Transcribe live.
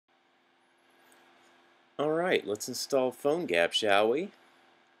Alright, let's install PhoneGap, shall we?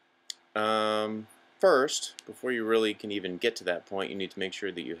 First, before you really can even get to that point, you need to make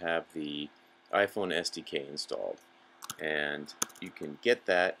sure that you have the iPhone SDK installed. And you can get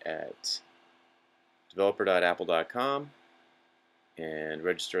that at developer.apple.com and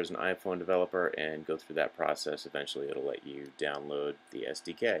register as an iPhone developer and go through that process. Eventually it'll let you download the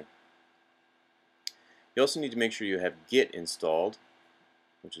SDK. You also need to make sure you have Git installed,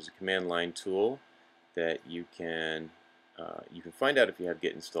 which is a command line tool that you can find out if you have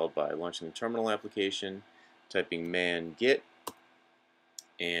Git installed by launching the terminal application, typing man git,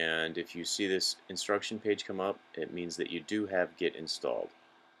 and if you see this instruction page come up, it means that you do have Git installed.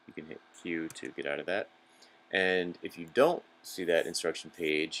 You can hit Q to get out of that. And if you don't see that instruction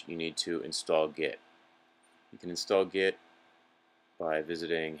page, you need to install Git. You can install Git by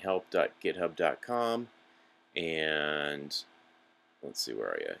visiting help.github.com and let's see, where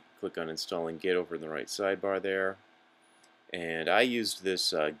are you? Click on installing Git over in the right sidebar there. And I used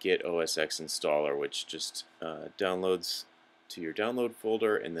this Git OSX installer, which just downloads to your download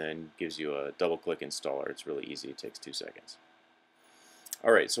folder and then gives you a double-click installer. It's really easy. It takes 2 seconds.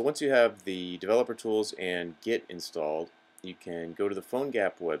 Alright, so once you have the developer tools and Git installed, you can go to the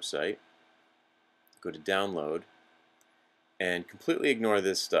PhoneGap website, go to download, and completely ignore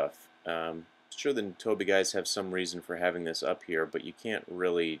this stuff. Sure, the Toby guys have some reason for having this up here, but you can't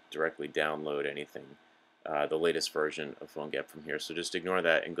really directly download anything, the latest version of PhoneGap from here. So just ignore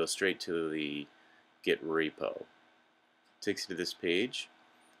that and go straight to the Git repo. Takes you to this page,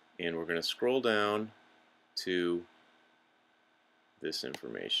 and we're going to scroll down to this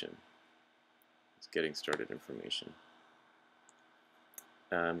information. It's getting started information.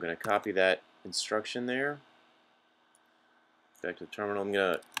 I'm going to copy that instruction there. Back to the terminal. I'm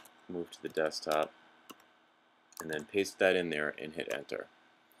going to move to the desktop and then paste that in there and hit enter.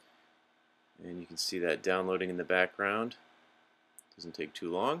 And you can see that downloading in the background. Doesn't take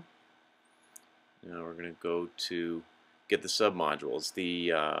too long. Now we're going to go to get the submodules.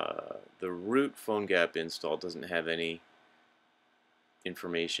 The root PhoneGap install doesn't have any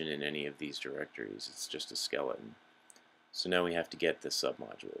information in any of these directories. It's just a skeleton. So now we have to get the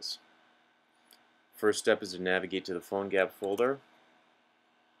submodules. First step is to navigate to the PhoneGap folder,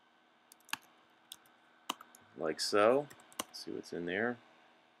 like so. Let's see what's in there.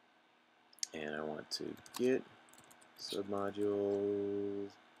 And I want to get submodules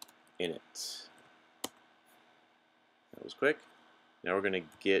init. That was quick. Now we're going to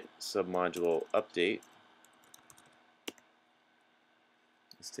get submodule update.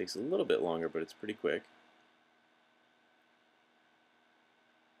 This takes a little bit longer, but it's pretty quick.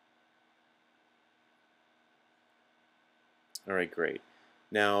 Alright, great.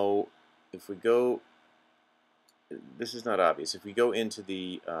 Now, if we go, this is not obvious. If we go into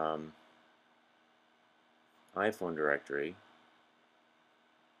the iPhone directory,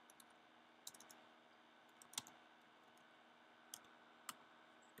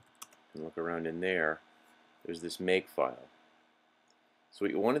 and look around in there, there's this make file. So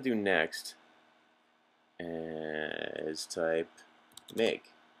what you want to do next is type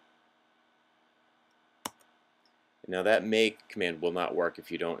make. Now that make command will not work if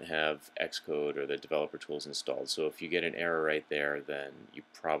you don't have Xcode or the developer tools installed. So if you get an error right there, then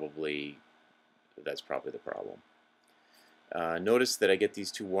that's probably the problem. Notice that I get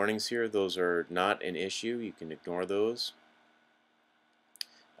these 2 warnings here. Those are not an issue. You can ignore those.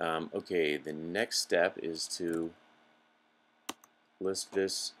 Okay, the next step is to list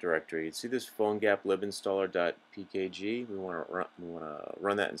this directory. See this PhoneGap libinstaller.pkg? We want to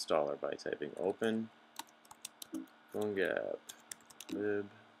run that installer by typing open PhoneGap lib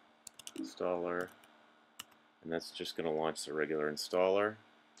installer, and that's just going to launch the regular installer.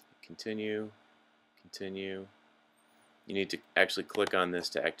 Continue, continue. You need to actually click on this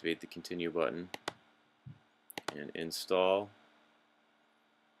to activate the continue button and install.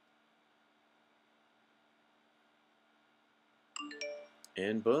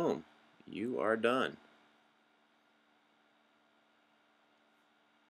 And boom, you are done.